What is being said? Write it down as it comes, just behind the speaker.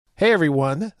Hey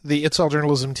everyone, the It's All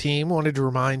Journalism team wanted to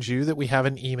remind you that we have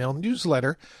an email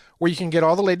newsletter where you can get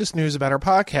all the latest news about our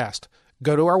podcast.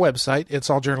 Go to our website,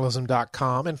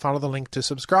 itsalljournalism.com, and follow the link to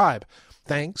subscribe.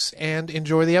 Thanks, and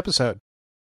enjoy the episode.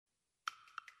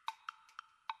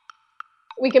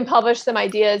 We can publish some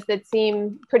ideas that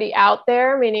seem pretty out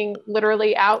there, meaning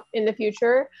literally out in the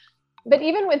future. But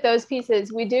even with those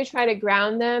pieces, we do try to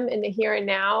ground them in the here and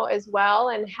now as well,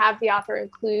 and have the author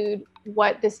include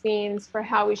what this means for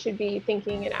how we should be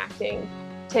thinking and acting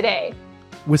today.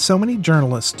 With so many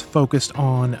journalists focused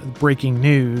on breaking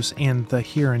news and the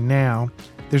here and now,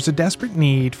 there's a desperate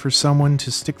need for someone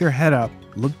to stick their head up,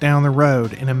 look down the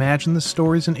road, and imagine the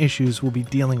stories and issues we'll be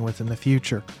dealing with in the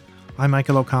future. I'm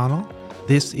Michael O'Connell.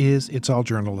 This is It's All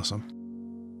Journalism.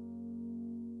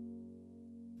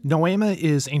 Noema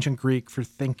is ancient Greek for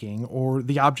thinking, or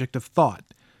the object of thought.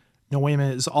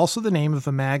 Noema is also the name of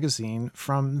a magazine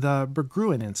from the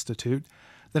Berggruen Institute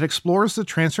that explores the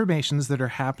transformations that are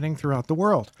happening throughout the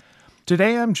world.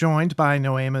 Today I'm joined by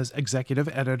Noema's executive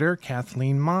editor,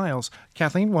 Kathleen Miles.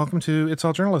 Kathleen, welcome to It's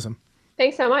All Journalism.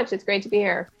 Thanks so much. It's great to be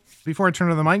here. Before I turn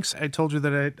to the mics, I told you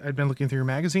that I'd been looking through your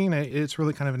magazine. It's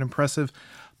really kind of an impressive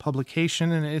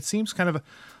publication, and it seems kind of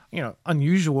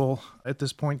unusual at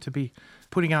this point to be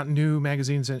putting out new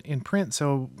magazines in print.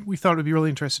 So we thought it would be really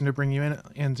interesting to bring you in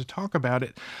and to talk about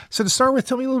it. So to start with,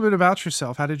 tell me a little bit about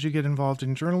yourself. How did you get involved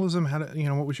in journalism?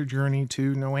 What was your journey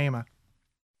to Noema?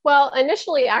 Well,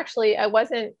 initially, actually, I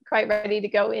wasn't quite ready to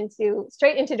go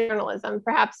straight into journalism,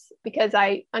 perhaps because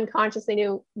I unconsciously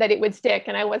knew that it would stick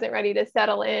and I wasn't ready to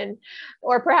settle in,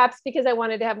 or perhaps because I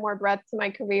wanted to have more breadth to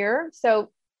my career.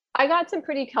 So I got some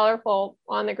pretty colorful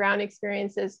on-the-ground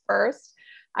experiences first.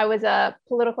 I was a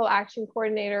political action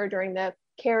coordinator during the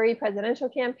Kerry presidential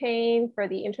campaign for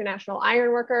the International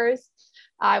Iron Workers.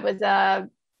 I was a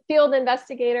field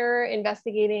investigator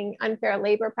investigating unfair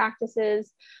labor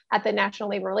practices at the National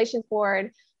Labor Relations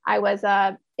Board. I was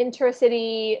a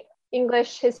intercity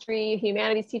English, history,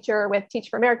 humanities teacher with Teach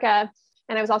for America.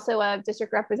 And I was also a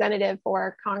district representative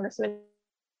for Congressman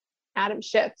Adam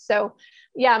Schiff. So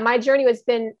yeah, my journey has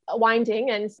been winding,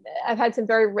 and I've had some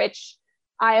very rich,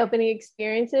 eye-opening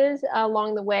experiences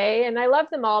along the way. And I love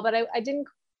them all, but I didn't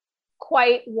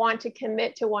quite want to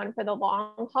commit to one for the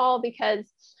long haul because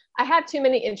I have too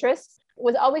many interests.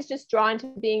 Was always just drawn to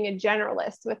being a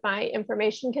generalist with my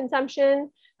information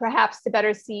consumption, perhaps to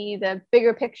better see the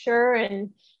bigger picture and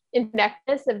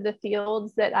interconnectedness of the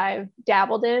fields that I've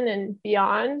dabbled in and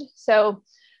beyond. So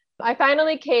I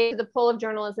finally caved to the pull of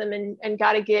journalism and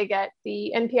got a gig at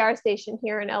the NPR station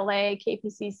here in LA,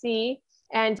 KPCC.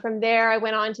 And from there, I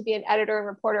went on to be an editor and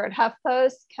reporter at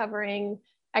HuffPost, covering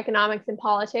economics and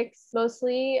politics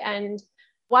mostly. And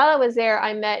while I was there,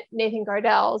 I met Nathan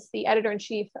Gardells, the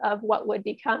editor-in-chief of what would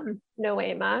become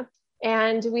Noema.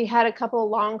 And we had a couple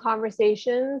long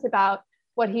conversations about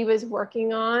what he was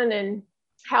working on and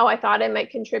how I thought I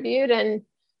might contribute. And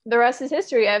the rest is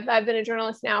history. I've been a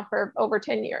journalist now for over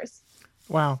 10 years.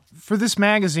 Wow. For this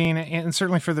magazine, and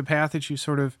certainly for the path that you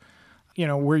sort of,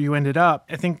 where you ended up,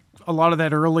 I think a lot of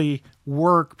that early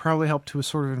work probably helped to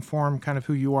sort of inform kind of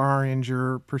who you are and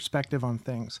your perspective on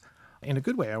things in a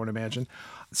good way, I would imagine.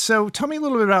 So tell me a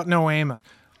little bit about Noema.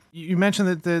 You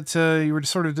mentioned that you were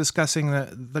sort of discussing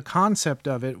the concept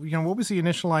of it. What was the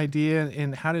initial idea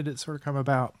and how did it sort of come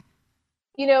about?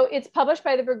 It's published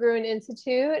by the Berggruen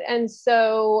Institute. And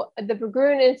so the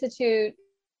Berggruen Institute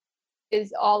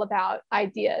is all about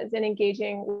ideas and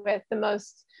engaging with the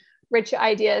most rich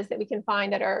ideas that we can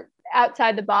find that are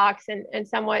outside the box and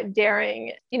somewhat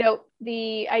daring.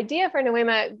 The idea for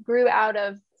Noema grew out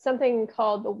of something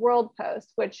called the World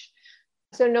Post,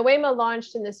 so Noema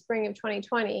launched in the spring of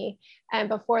 2020. And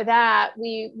before that,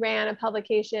 we ran a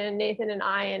publication, Nathan and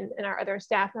I and our other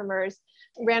staff members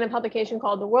ran a publication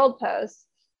called the World Post,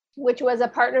 which was a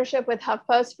partnership with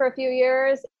HuffPost for a few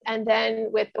years, and then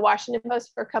with the Washington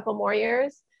Post for a couple more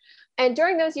years. And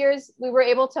during those years, we were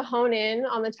able to hone in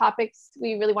on the topics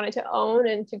we really wanted to own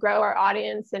and to grow our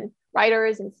audience and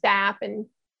writers and staff and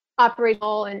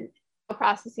operational and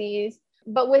processes.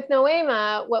 But with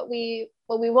Noema, what we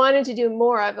wanted to do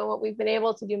more of and what we've been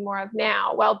able to do more of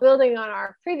now, while building on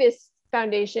our previous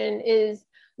foundation, is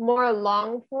more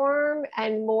long form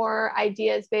and more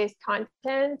ideas-based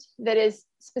content that is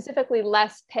specifically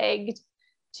less pegged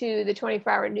to the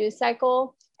 24-hour news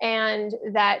cycle and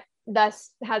that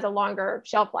thus has a longer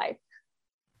shelf life.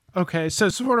 Okay, so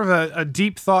sort of a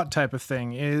deep thought type of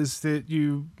thing is that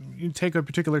you take a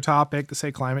particular topic,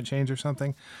 say climate change or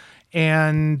something,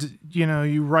 and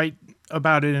you write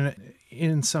about it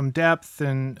in some depth.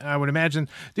 And I would imagine,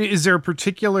 is there a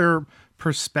particular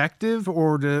perspective,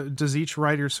 or does each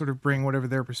writer sort of bring whatever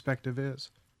their perspective is?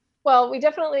 Well, we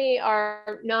definitely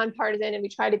are nonpartisan and we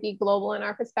try to be global in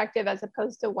our perspective as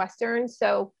opposed to Western.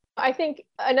 So I think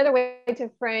another way to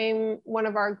frame one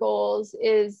of our goals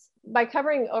is by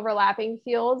covering overlapping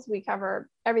fields. We cover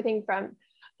everything from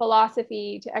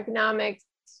philosophy to economics,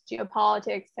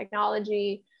 geopolitics,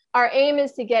 technology. Our aim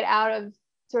is to get out of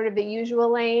sort of the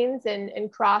usual lanes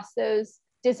and cross those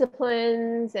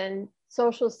disciplines and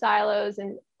social silos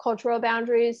and cultural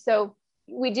boundaries. So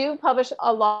we do publish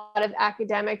a lot of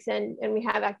academics and we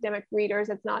have academic readers.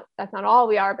 That's not all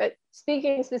we are, but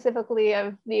speaking specifically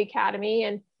of the academy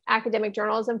and academic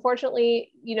journals,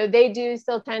 unfortunately, they do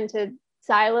still tend to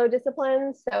silo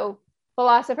disciplines. So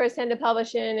philosophers tend to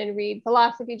publish in and read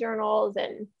philosophy journals,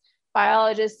 and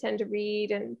biologists tend to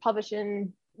read and publish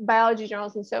in biology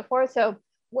journals and so forth. So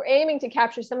we're aiming to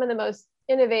capture some of the most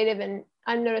innovative and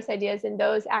unnoticed ideas in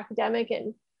those academic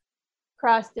and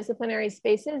cross-disciplinary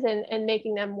spaces and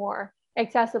making them more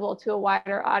accessible to a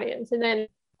wider audience. And then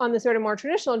on the sort of more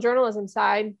traditional journalism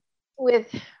side,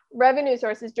 with revenue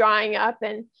sources drying up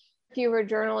and fewer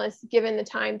journalists given the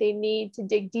time they need to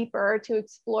dig deeper to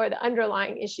explore the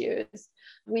underlying issues,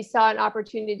 we saw an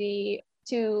opportunity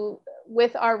to,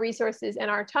 with our resources and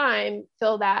our time,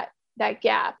 fill that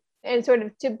gap and sort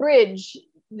of to bridge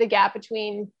the gap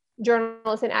between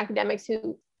journalists and academics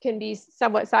who can be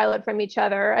somewhat siloed from each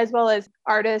other, as well as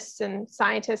artists and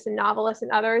scientists and novelists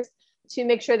and others, to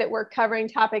make sure that we're covering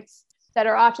topics that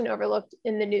are often overlooked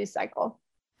in the news cycle.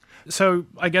 So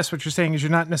I guess what you're saying is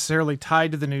you're not necessarily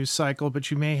tied to the news cycle,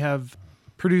 but you may have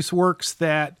produced works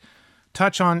that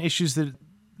touch on issues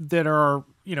that are,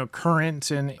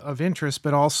 current and of interest,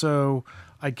 but also,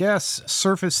 I guess,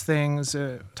 surface things,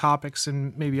 topics,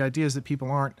 and maybe ideas that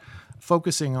people aren't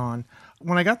focusing on.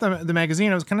 When I got the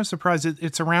magazine, I was kind of surprised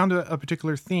it's around a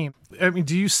particular theme. I mean,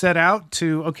 do you set out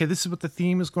to, okay, this is what the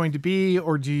theme is going to be,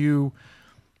 or do you,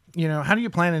 how do you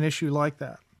plan an issue like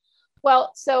that?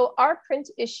 Well, so our print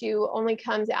issue only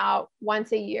comes out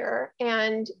once a year,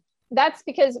 and that's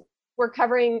because we're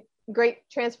covering great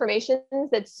transformations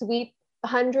that sweep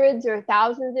hundreds or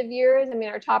thousands of years. I mean,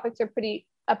 our topics are pretty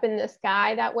up in the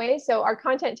sky that way. So our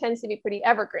content tends to be pretty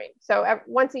evergreen. So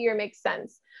once a year makes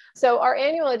sense. So our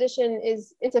annual edition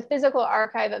it's a physical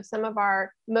archive of some of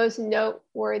our most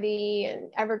noteworthy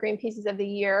and evergreen pieces of the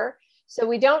year. So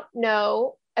we don't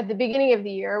know at the beginning of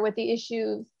the year what the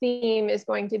issue theme is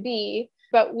going to be,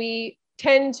 but we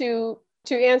tend to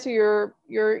answer your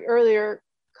earlier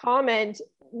comment,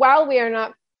 while we are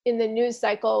not in the news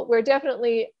cycle, we're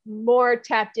definitely more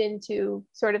tapped into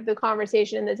sort of the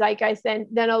conversation in the zeitgeist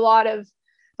than a lot of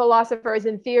philosophers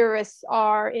and theorists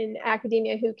are in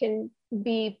academia, who can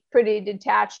be pretty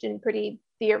detached and pretty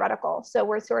theoretical. So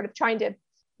we're sort of trying to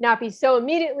not be so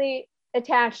immediately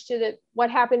attached to what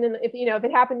happened if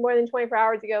it happened more than 24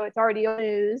 hours ago, it's already on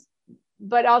news,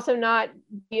 but also not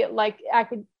be like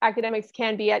academics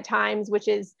can be at times, which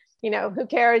is, who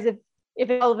cares if it's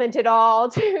relevant at all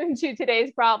to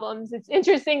today's problems. It's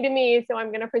interesting to me, so I'm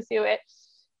going to pursue it.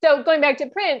 So going back to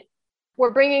print,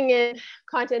 we're bringing in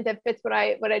content that fits what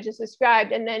I just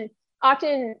described, and then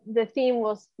often the theme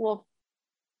will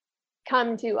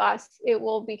come to us. It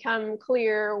will become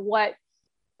clear what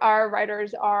our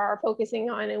writers are focusing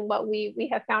on and what we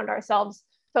have found ourselves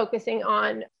focusing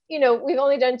on. We've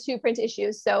only done 2 print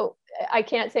issues, so I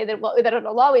can't say that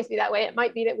it'll always be that way. It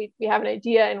might be that we have an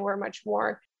idea and we're much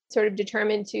more sort of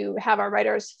determined to have our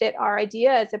writers fit our idea,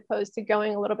 as opposed to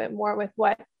going a little bit more with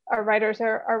what our writers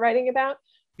are writing about.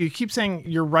 You keep saying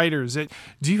you're writers.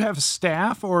 Do you have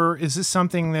staff, or is this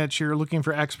something that you're looking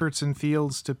for experts in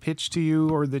fields to pitch to you,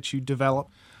 or that you develop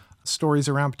stories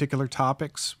around particular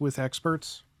topics with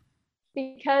experts?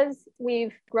 Because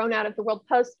we've grown out of the World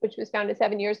Post, which was founded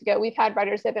 7 years ago, we've had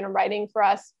writers that have been writing for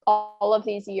us all of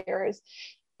these years.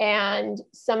 And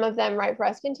some of them write for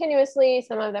us continuously.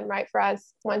 Some of them write for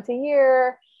us once a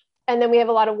year. And then we have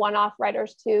a lot of one-off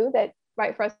writers too that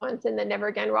write for us once and then never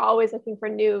again. We're always looking for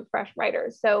new, fresh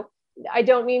writers. So I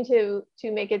don't mean to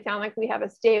make it sound like we have a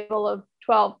stable of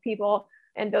 12 people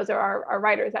and those are our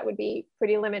writers. That would be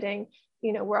pretty limiting.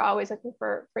 We're always looking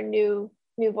for new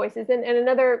voices. And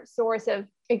another source of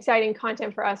exciting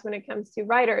content for us when it comes to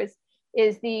writers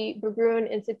is the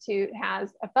Berggruen Institute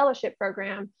has a fellowship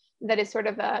program that is sort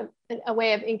of a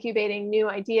way of incubating new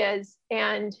ideas.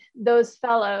 And those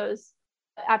fellows,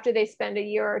 after they spend a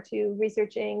year or two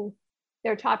researching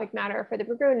their topic matter for the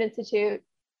Berggruen Institute,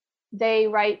 they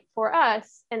write for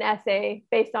us an essay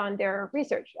based on their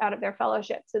research out of their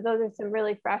fellowship. So those are some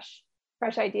really fresh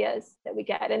ideas that we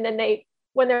get. And then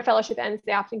when their fellowship ends,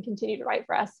 they often continue to write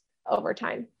for us over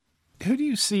time. Who do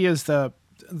you see as the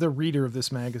the reader of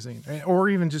this magazine, or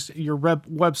even just your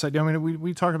website? I mean,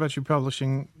 we talk about you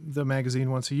publishing the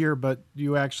magazine once a year, but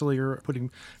you actually are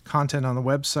putting content on the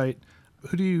website.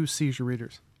 Who do you see as your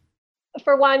readers?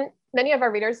 For one, many of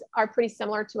our readers are pretty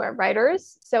similar to our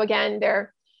writers. So again,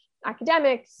 they're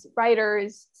academics,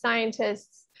 writers,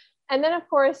 scientists, and then of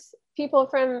course, people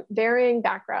from varying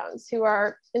backgrounds who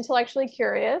are intellectually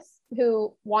curious,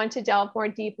 who want to delve more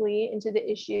deeply into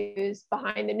the issues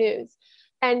behind the news,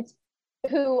 and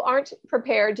who aren't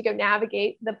prepared to go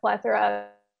navigate the plethora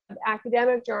of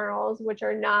academic journals, which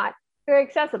are not very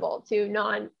accessible to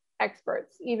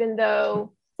non-experts, even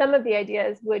though some of the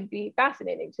ideas would be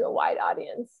fascinating to a wide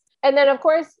audience. And then, of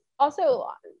course, also,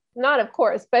 not of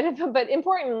course, but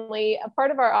importantly, a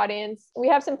part of our audience, we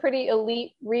have some pretty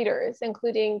elite readers,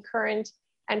 including current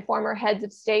and former heads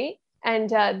of state. And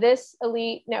this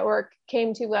elite network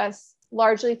came to us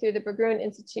largely through the Berggruen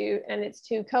Institute and its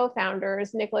two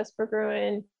co-founders, Nicholas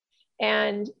Berggruen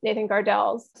and Nathan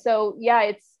Gardels. So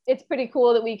yeah, it's pretty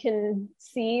cool that we can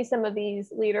see some of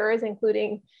these leaders,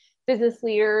 including business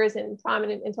leaders and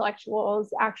prominent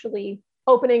intellectuals, actually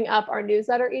opening up our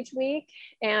newsletter each week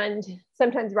and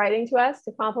sometimes writing to us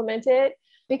to compliment it,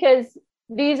 because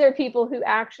these are people who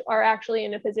are actually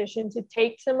in a position to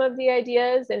take some of the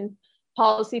ideas and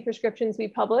policy prescriptions we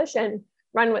publish and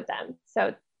run with them.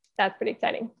 So that's pretty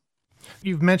exciting.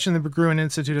 You've mentioned the Berggruen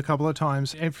Institute a couple of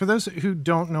times. And for those who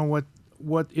don't know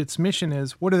what its mission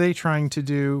is, what are they trying to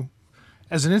do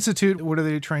as an institute? What are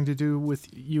they trying to do with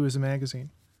you as a magazine?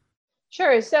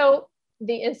 Sure. So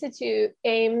the Institute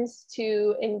aims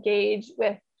to engage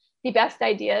with the best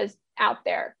ideas out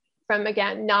there from,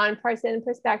 again, nonpartisan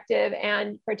perspective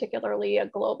and particularly a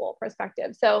global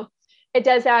perspective. So it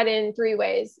does that in three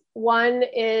ways. One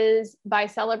is by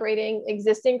celebrating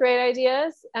existing great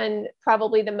ideas, and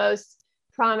probably the most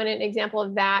prominent example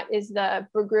of that is the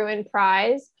Berggruen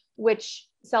Prize, which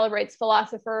celebrates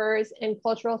philosophers and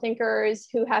cultural thinkers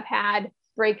who have had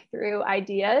breakthrough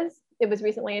ideas. It was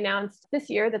recently announced this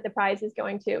year that the prize is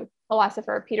going to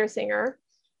philosopher Peter Singer.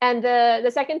 And the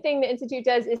second thing the Institute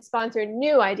does is sponsor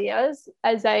new ideas,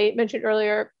 as I mentioned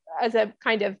earlier, as a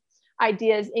kind of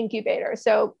ideas incubator.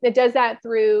 So it does that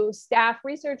through staff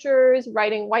researchers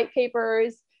writing white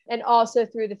papers, and also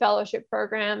through the fellowship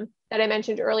program that I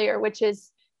mentioned earlier, which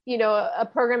is, a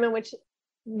program in which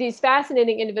these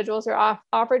fascinating individuals are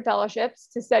offered fellowships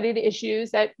to study the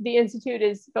issues that the Institute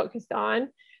is focused on.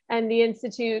 And the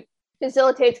Institute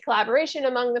facilitates collaboration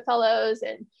among the fellows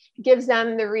and gives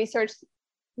them the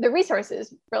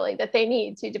resources really that they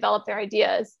need to develop their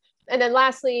ideas. And then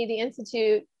lastly, the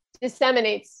Institute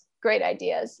disseminates great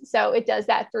ideas. So it does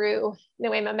that through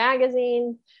Noema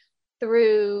Magazine,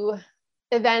 through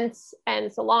events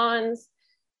and salons,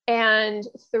 and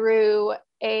through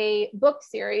a book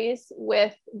series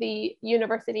with the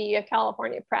University of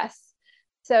California Press.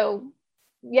 So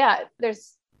yeah,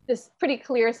 there's this pretty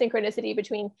clear synchronicity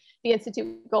between the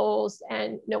Institute goals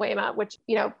and Noema, which,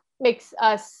 makes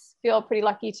us feel pretty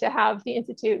lucky to have the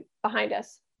Institute behind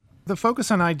us. The focus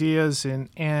on ideas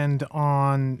and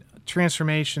on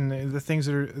transformation, the things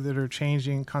that are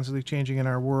changing, constantly changing in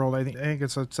our world, I think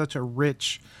it's such a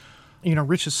richest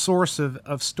source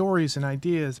of stories and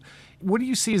ideas. What do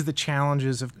you see as the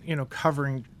challenges of,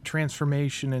 covering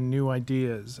transformation and new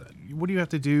ideas? What do you have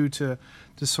to do to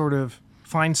sort of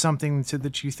find something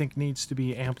that you think needs to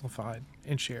be amplified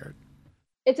and shared?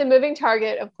 It's a moving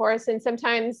target, of course, and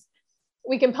sometimes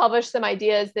we can publish some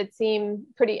ideas that seem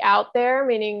pretty out there,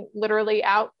 meaning literally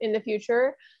out in the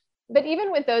future. But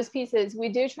even with those pieces, we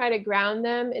do try to ground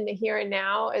them in the here and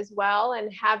now as well,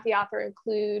 and have the author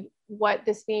include what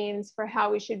this means for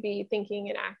how we should be thinking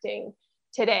and acting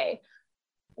today.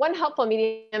 One helpful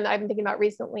medium that I've been thinking about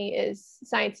recently is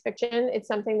science fiction. It's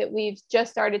something that we've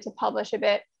just started to publish a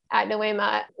bit at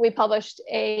Noema. We published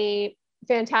a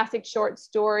fantastic short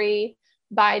story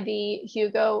by the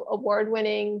Hugo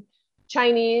Award-winning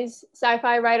Chinese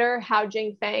sci-fi writer Hao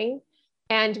Jingfeng.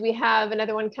 And we have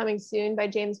another one coming soon by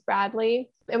James Bradley.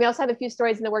 And we also have a few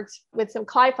stories in the works with some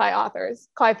Cli-Fi authors,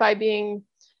 Cli-Fi being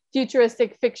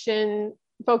futuristic fiction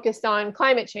focused on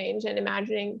climate change and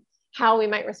imagining how we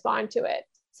might respond to it.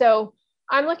 So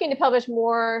I'm looking to publish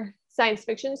more science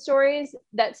fiction stories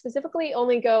that specifically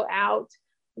only go out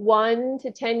 1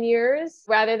 to 10 years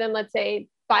rather than, let's say,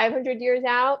 500 years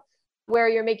out, where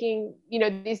you're making,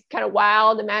 these kind of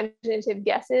wild, imaginative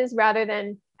guesses rather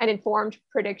than an informed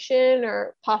prediction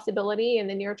or possibility in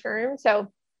the near term. So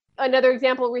another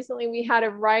example, recently we had a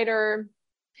writer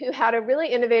who had a really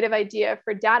innovative idea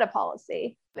for data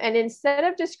policy. And instead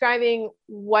of describing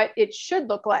what it should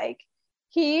look like,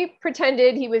 he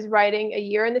pretended he was writing a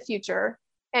year in the future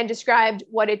and described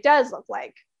what it does look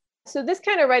like. So this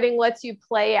kind of writing lets you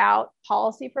play out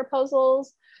policy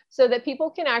proposals so that people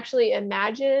can actually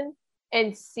imagine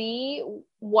and see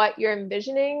what you're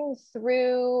envisioning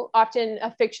through often a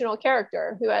fictional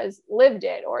character who has lived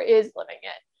it or is living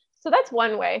it. So that's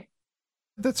one way.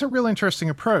 That's a real interesting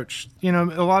approach. You know,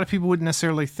 a lot of people wouldn't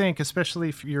necessarily think, especially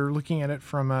if you're looking at it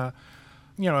from a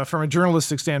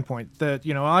journalistic standpoint, that,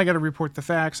 I got to report the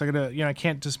facts. I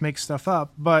can't just make stuff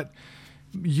up. But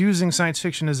using science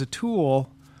fiction as a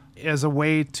tool, as a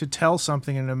way to tell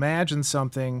something and imagine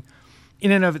something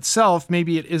in and of itself,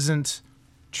 maybe it isn't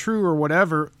true or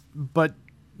whatever, but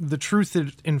the truth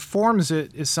that informs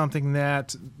it is something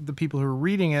that the people who are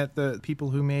reading it, the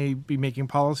people who may be making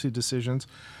policy decisions,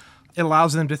 it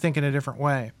allows them to think in a different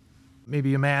way.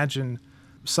 Maybe imagine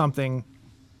something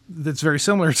that's very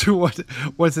similar to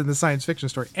what's in the science fiction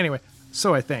story. Anyway,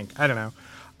 so I think. I don't know.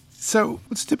 So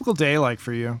what's a typical day like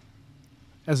for you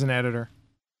as an editor?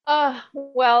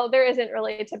 Well, there isn't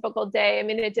really a typical day. I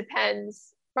mean, it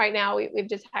depends. Right now, we've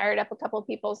just hired up a couple of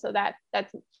people, so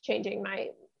that's changing my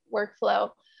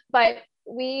workflow. But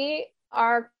we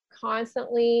are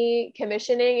constantly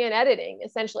commissioning and editing.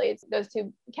 Essentially, it's those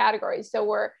two categories. So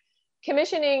we're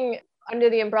commissioning. Under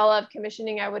the umbrella of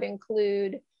commissioning, I would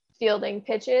include fielding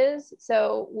pitches.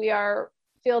 So we are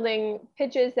fielding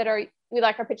pitches we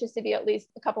like our pitches to be at least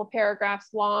a couple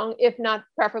paragraphs long, if not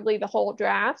preferably the whole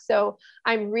draft. So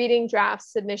I'm reading draft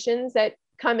submissions that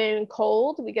come in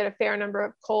cold. We get a fair number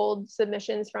of cold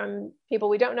submissions from people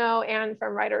we don't know and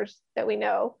from writers that we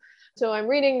know. So I'm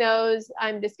reading those.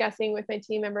 I'm discussing with my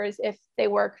team members if they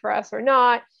work for us or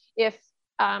not. If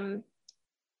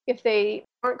they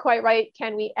aren't quite right,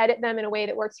 can we edit them in a way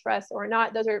that works for us or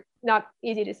not? Those are not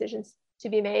easy decisions to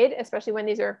be made, especially when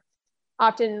these are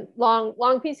often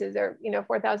long pieces. They're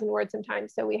 4,000 words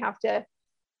sometimes. So we have to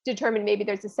determine maybe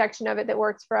there's a section of it that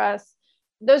works for us.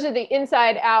 Those are the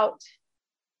inside out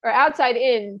or outside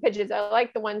in pitches. I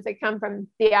like the ones that come from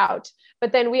the out.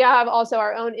 But then we have also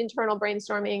our own internal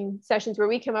brainstorming sessions where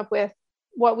we come up with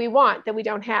what we want that we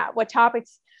don't have. What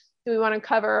topics do we want to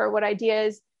cover? What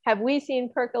ideas have we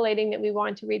seen percolating that we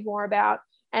want to read more about?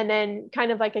 And then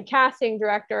kind of like a casting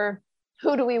director,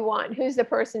 who do we want? Who's the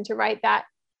person to write that,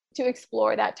 to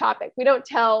explore that topic? We don't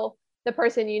tell the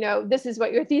person, this is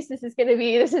what your thesis is going to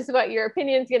be, this is what your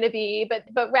opinion is going to be,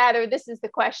 but rather this is the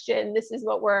question, this is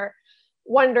what we're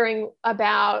wondering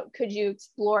about, could you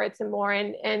explore it some more?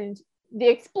 And the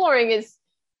exploring is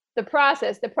the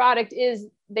process. The product is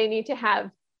they need to have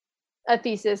a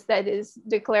thesis that is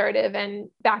declarative and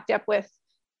backed up with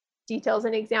details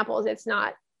and examples. It's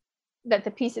not that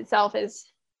the piece itself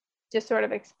is just sort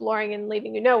of exploring and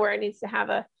leaving where it needs to have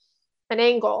an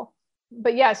angle.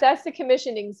 But yes, that's the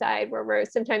commissioning side where we're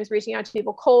sometimes reaching out to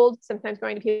people cold, sometimes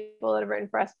going to people that have written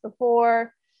for us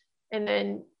before, and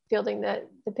then fielding the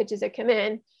pitches that come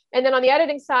in. And then on the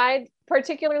editing side,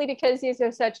 particularly because these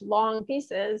are such long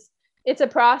pieces, it's a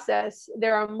process.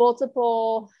 There are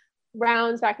multiple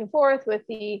rounds back and forth with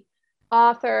the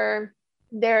author.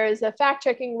 There's a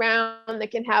fact-checking round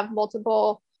that can have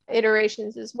multiple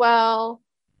iterations as well.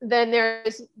 Then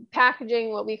there's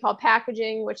packaging, what we call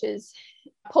packaging, which is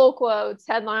pull quotes,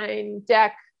 headline,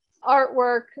 deck,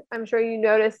 artwork. I'm sure you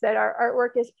noticed that our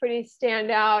artwork is pretty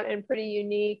standout and pretty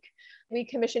unique. We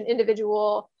commission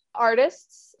individual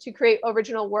artists to create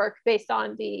original work based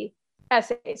on the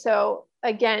essay. So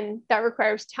again, that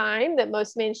requires time that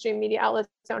most mainstream media outlets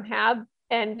don't have.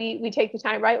 And we take the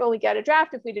time right when we get a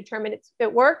draft. If we determine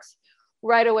it works,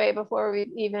 right away before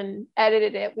we even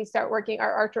edited it, we start working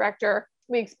our art director.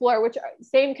 We explore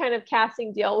same kind of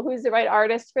casting deal. Who's the right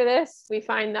artist for this? We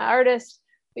find the artist,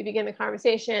 we begin the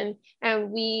conversation,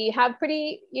 and we have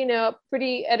pretty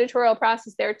editorial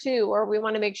process there too, where we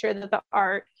want to make sure that the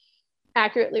art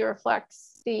accurately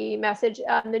reflects the message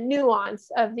and the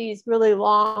nuance of these really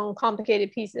long,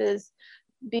 complicated pieces,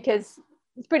 because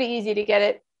it's pretty easy to get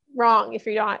it wrong if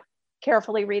you're not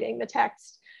carefully reading the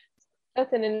text.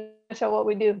 That's in a nutshell what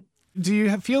we do. Do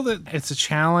you feel that it's a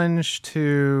challenge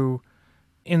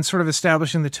in sort of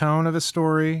establishing the tone of a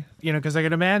story? Because I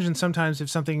could imagine sometimes if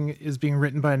something is being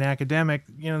written by an academic,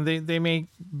 they may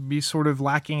be sort of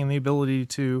lacking in the ability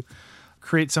to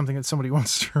create something that somebody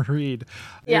wants to read.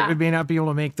 Yeah. It may not be able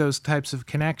to make those types of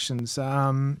connections.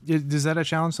 Is that a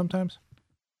challenge sometimes?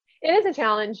 It is a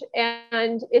challenge.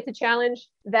 And it's a challenge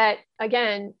that,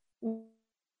 again,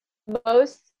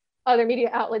 most other media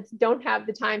outlets don't have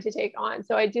the time to take on.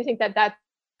 So I do think that that's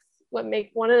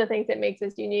one of the things that makes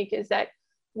us unique, is that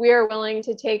we're willing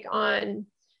to take on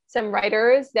some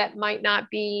writers that might not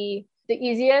be the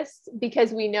easiest,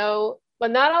 because we know,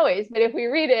 well, not always, but if we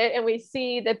read it and we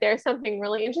see that there's something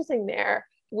really interesting there,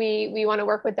 we want to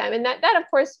work with them. And that of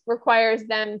course requires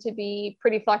them to be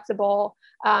pretty flexible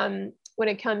when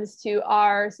it comes to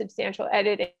our substantial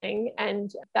editing,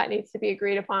 and that needs to be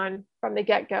agreed upon from the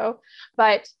get-go.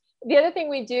 But the other thing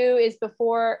we do is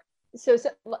so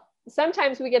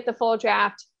sometimes we get the full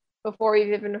draft before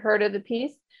we've even heard of the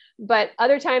piece, but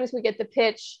other times we get the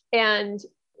pitch, and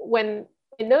when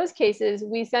in those cases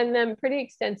we send them pretty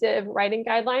extensive writing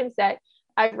guidelines that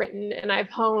I've written and I've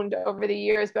honed over the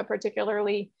years, but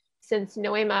particularly since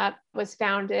Noema was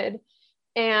founded.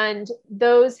 And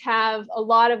those have a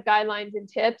lot of guidelines and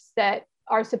tips that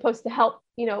are supposed to help,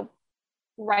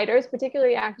 writers,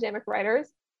 particularly academic writers,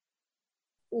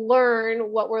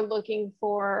 learn what we're looking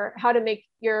for, how to make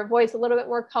your voice a little bit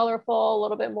more colorful, a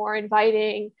little bit more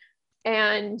inviting,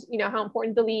 and how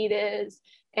important the lead is,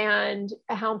 and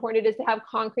how important it is to have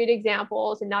concrete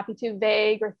examples and not be too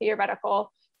vague or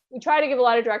theoretical. We try to give a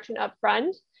lot of direction up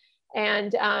front,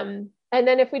 and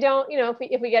then if we don't,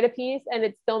 if we get a piece and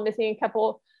it's still missing a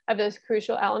couple of those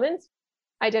crucial elements,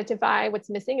 identify what's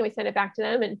missing and we send it back to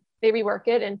them and they rework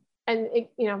it, and it,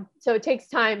 so it takes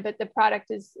time, but the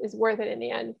product is worth it in the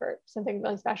end for something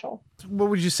really special. What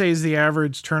would you say is the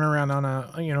average turnaround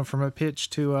on from a pitch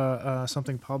to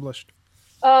something published?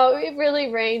 Oh, it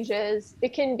really ranges.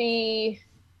 It can be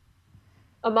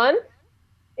a month,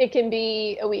 it can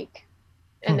be a week,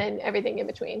 and then everything in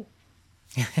between.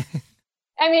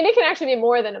 I mean, it can actually be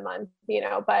more than a month,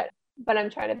 but I'm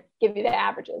trying to give you the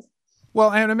averages. Well,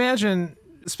 I would imagine,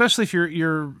 especially if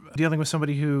you're dealing with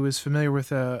somebody who is familiar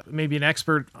with maybe an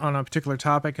expert on a particular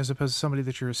topic as opposed to somebody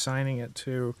that you're assigning it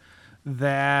to,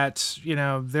 that,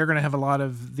 they're going to have a lot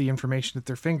of the information at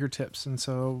their fingertips. And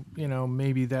so,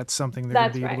 maybe that's something they're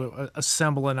going to be able to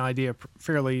assemble an idea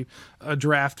a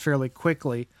draft fairly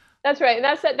quickly. That's right.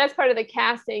 And that's part of the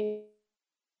casting,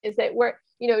 is that we're,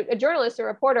 a journalist or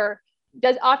reporter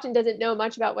often doesn't know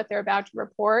much about what they're about to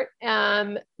report.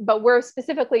 But we're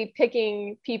specifically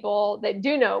picking people that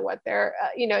do know what they're,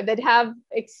 that have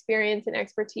experience and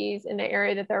expertise in the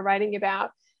area that they're writing about.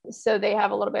 So they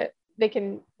have they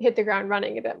can hit the ground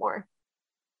running a bit more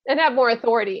and have more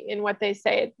authority in what they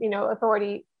say.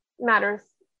 Authority matters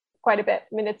quite a bit.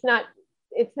 I mean, it's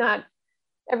not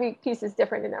every piece is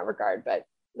different in that regard, but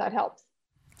that helps.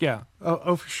 Yeah.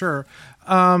 Oh, for sure.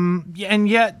 And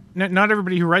yet not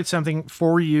everybody who writes something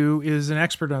for you is an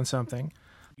expert on something.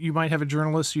 You might have a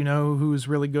journalist, who's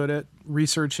really good at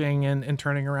researching and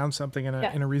turning around something in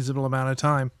a reasonable amount of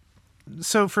time.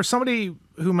 So for somebody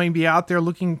who may be out there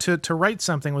looking to write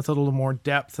something with a little more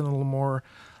depth and a little more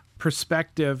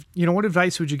perspective, what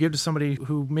advice would you give to somebody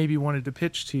who maybe wanted to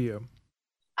pitch to you?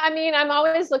 I mean, I'm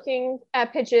always looking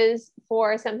at pitches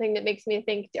for something that makes me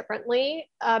think differently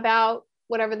about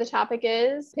whatever the topic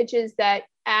is, pitches that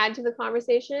add to the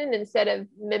conversation instead of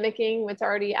mimicking what's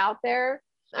already out there.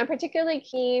 I'm particularly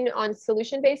keen on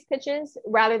solution-based pitches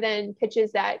rather than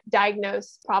pitches that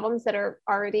diagnose problems that are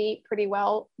already pretty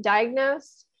well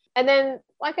diagnosed. And then,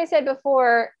 like I said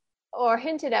before, or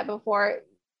hinted at before,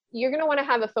 you're going to want to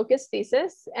have a focused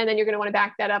thesis, and then you're going to want to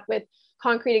back that up with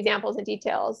concrete examples and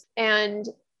details. And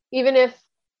even if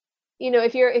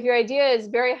your idea is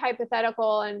very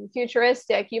hypothetical and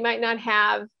futuristic, you might not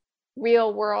have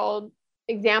real world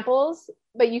examples,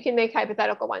 but you can make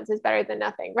hypothetical ones. It's better than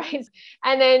nothing, right?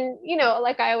 And then,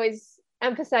 like I always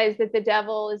emphasize, that the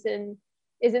devil is in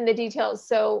the details.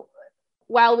 So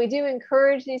while we do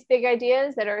encourage these big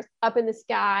ideas that are up in the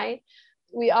sky,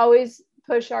 we always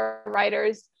push our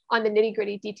writers on the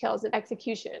nitty-gritty details of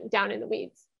execution down in the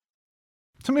weeds.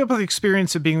 Tell me about the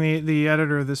experience of being the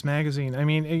editor of this magazine. I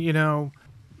mean,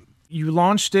 you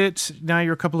launched it, now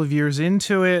you're a couple of years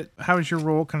into it. How has your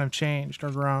role kind of changed or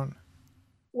grown?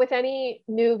 With any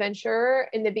new venture,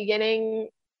 in the beginning,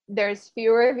 there's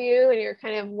fewer of you and you're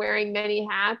kind of wearing many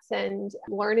hats and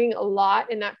learning a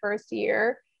lot in that first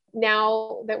year.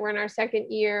 Now that we're in our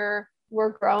second year,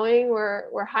 we're growing,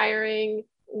 we're hiring,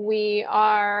 we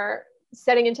are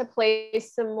setting into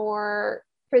place some more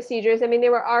procedures. I mean, they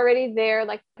were already there,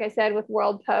 like I said, with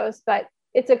World Post, but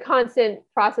it's a constant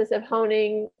process of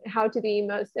honing how to be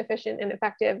most efficient and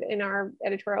effective in our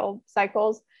editorial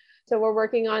cycles. So we're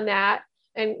working on that,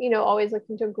 and always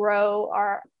looking to grow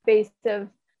our base of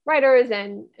writers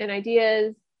and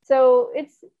ideas. So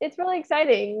it's really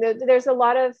exciting. There's a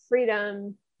lot of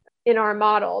freedom in our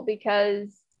model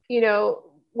because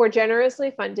we're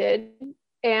generously funded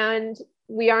and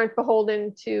we aren't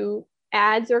beholden to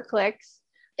ads or clicks.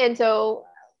 And so,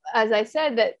 as I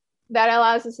said, that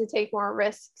allows us to take more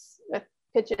risks with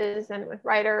pitches and with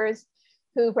writers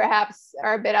who perhaps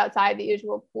are a bit outside the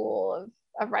usual pool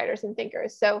of writers and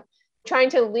thinkers. So trying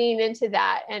to lean into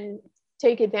that and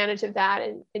take advantage of that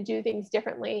and do things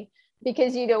differently.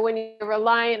 Because, when you're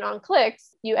reliant on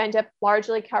clicks, you end up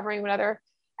largely covering what other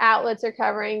outlets are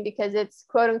covering because it's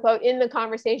quote unquote in the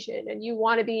conversation and you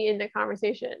want to be in the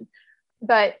conversation.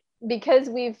 But because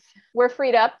we're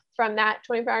freed up from that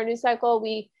 24-hour news cycle,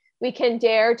 we can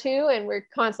dare to, and we're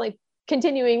constantly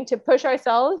continuing to push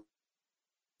ourselves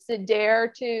to dare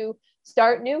to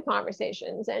start new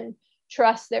conversations and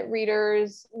trust that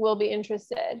readers will be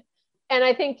interested. And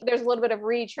I think there's a little bit of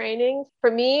retraining for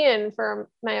me and for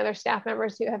my other staff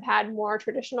members who have had more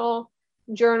traditional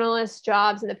journalist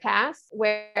jobs in the past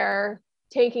where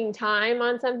taking time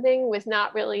on something was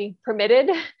not really permitted.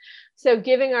 So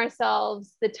giving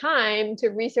ourselves the time to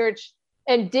research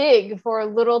and dig for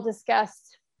little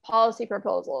discussed policy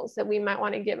proposals that we might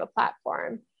want to give a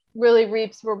platform really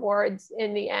reaps rewards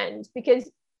in the end. Because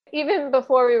even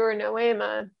before we were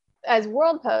Noema, as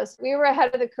World Post, we were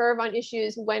ahead of the curve on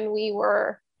issues when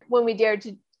we dared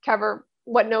to cover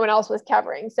what no one else was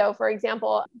covering. So for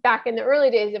example, back in the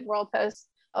early days of World Post,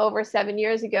 over 7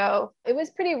 years ago, it was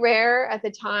pretty rare at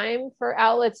the time for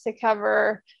outlets to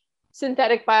cover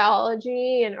synthetic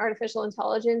biology and artificial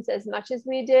intelligence as much as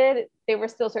we did. They were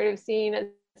still sort of seen as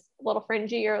a little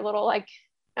fringy or a little like,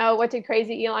 oh, what did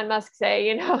crazy Elon Musk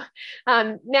say?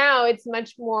 Now it's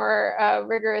much more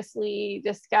rigorously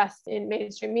discussed in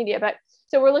mainstream media. But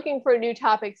so we're looking for new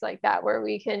topics like that where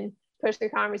we can push the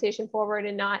conversation forward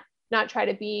and not try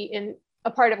to be in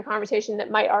a part of a conversation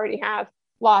that might already have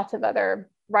lots of other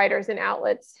writers and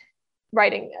outlets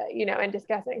writing, and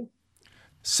discussing.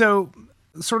 So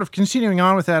sort of continuing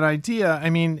on with that idea, I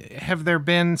mean, have there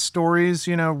been stories,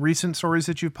 recent stories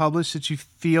that you've published that you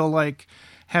feel like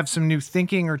have some new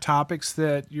thinking or topics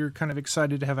that you're kind of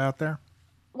excited to have out there?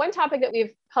 One topic that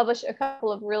we've published a couple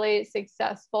of really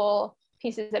successful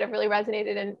pieces that have really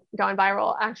resonated and gone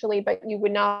viral, actually, but you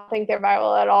would not think they're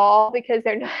viral at all because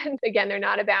they're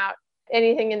not about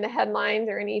anything in the headlines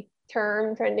or any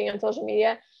term trending on social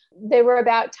media. They were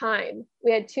about time.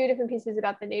 We had two different pieces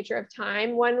about the nature of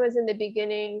time. One was not in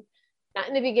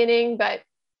the beginning, but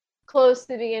close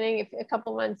to the beginning, a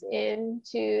couple months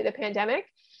into the pandemic.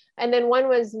 And then one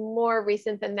was more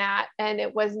recent than that. And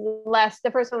it was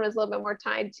the first one was a little bit more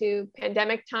tied to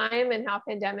pandemic time and how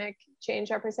pandemic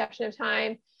changed our perception of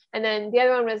time. And then the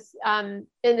other one was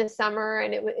in the summer,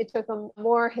 and it took a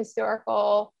more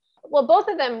historical, well, both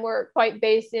of them were quite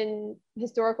based in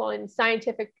historical and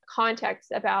scientific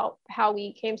context about how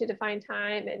we came to define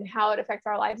time and how it affects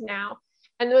our lives now.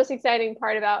 And the most exciting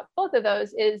part about both of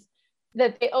those is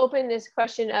that they open this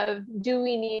question of, do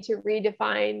we need to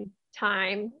redefine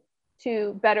time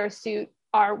to better suit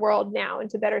our world now and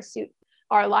to better suit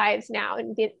our lives now?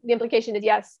 And the implication is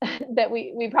yes, that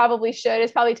we probably should.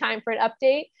 It's probably time for an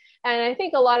update. And I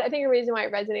think a reason why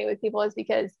it resonated with people is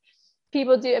because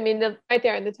people do, right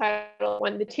there in the title,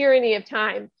 when the tyranny of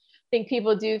time, I think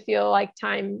people do feel like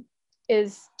time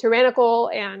is tyrannical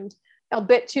and a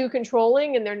bit too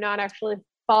controlling, and they're not actually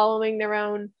following their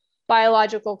own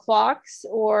biological clocks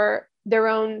or their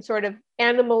own sort of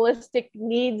animalistic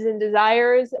needs and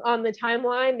desires on the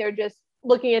timeline. They're just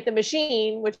looking at the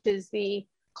machine, which is the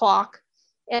clock,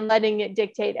 and letting it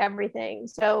dictate everything.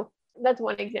 So that's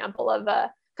one example of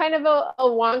a kind of a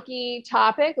wonky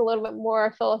topic, a little bit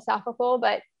more philosophical,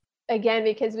 but again,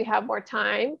 because we have more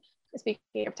time,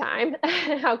 speaking of time,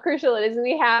 how crucial it is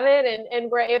we have it, and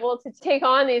we're able to take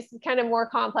on these kind of more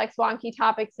complex, wonky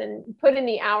topics and put in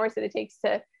the hours that it takes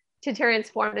to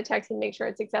transform the text and make sure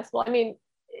it's accessible.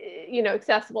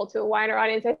 Accessible to a wider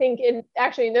audience. I think in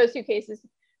those two cases,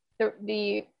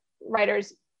 the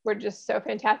writers were just so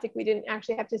fantastic. We didn't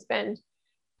actually have to spend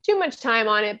too much time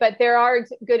on it, but there are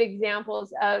good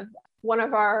examples of one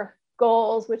of our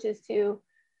goals, which is to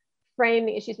frame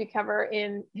the issues we cover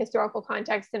in historical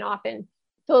context and often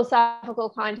philosophical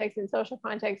context and social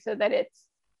context, so that it's,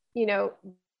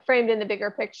 framed in the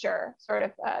bigger picture, sort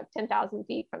of 10,000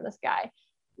 feet from the sky.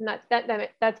 And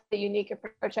that's the unique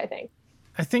approach, I think.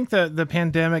 I think that the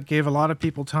pandemic gave a lot of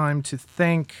people time to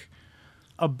think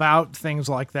about things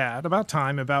like that, about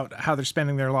time, about how they're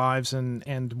spending their lives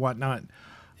and whatnot,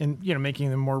 and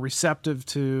making them more receptive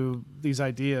to these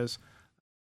ideas.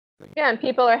 Yeah, and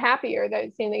people are happier. They're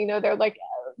saying that,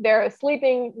 they're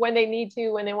sleeping when they need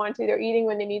to, when they want to. They're eating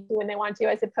when they need to, when they want to,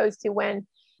 as opposed to when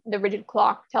the rigid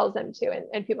clock tells them to.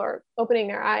 And people are opening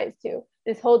their eyes to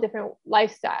this whole different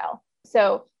lifestyle.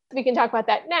 So we can talk about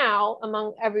that now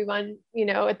among everyone,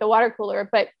 at the water cooler.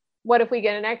 But what if we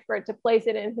get an expert to place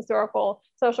it in historical,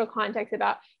 social context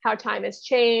about how time has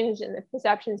changed and the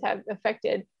perceptions have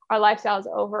affected our lifestyles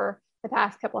over the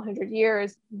past couple 100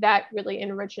 years? That really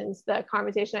enriches the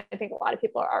conversation I think a lot of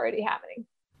people are already having.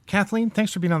 Kathleen,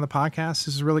 thanks for being on the podcast. This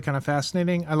is really kind of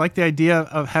fascinating. I like the idea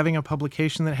of having a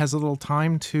publication that has a little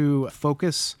time to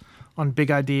focus on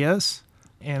big ideas.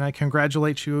 And I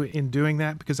congratulate you in doing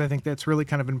that because I think that's really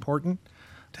kind of important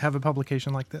to have a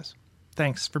publication like this.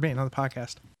 Thanks for being on the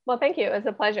podcast. Well, thank you. It was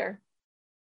a pleasure.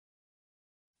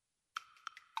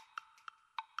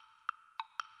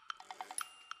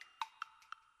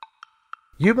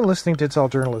 You've been listening to It's All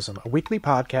Journalism, a weekly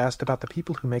podcast about the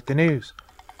people who make the news.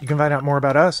 You can find out more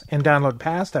about us and download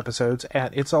past episodes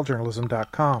at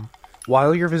itsalljournalism.com.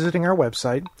 While you're visiting our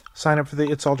website, sign up for the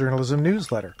It's All Journalism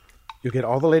newsletter. You'll get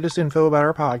all the latest info about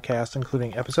our podcast,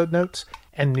 including episode notes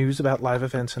and news about live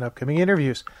events and upcoming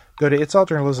interviews. Go to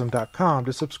itsalljournalism.com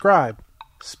to subscribe.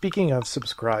 Speaking of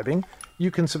subscribing,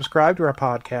 you can subscribe to our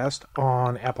podcast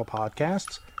on Apple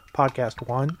Podcasts, Podcast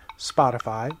One,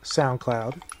 Spotify,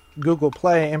 SoundCloud, Google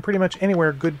Play, and pretty much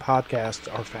anywhere good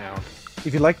podcasts are found.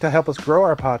 If you'd like to help us grow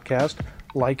our podcast,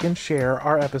 like and share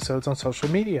our episodes on social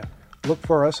media. Look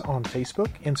for us on Facebook,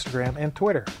 Instagram, and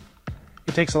Twitter.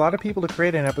 It takes a lot of people to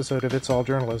create an episode of It's All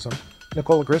Journalism.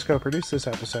 Nicole Grisco produced this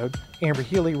episode. Amber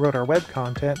Healy wrote our web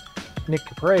content. Nick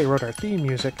Dupre wrote our theme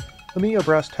music. Lemia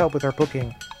Brust helped with our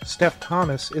booking. Steph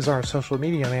Thomas is our social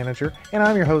media manager. And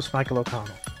I'm your host, Michael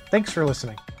O'Connell. Thanks for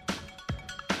listening.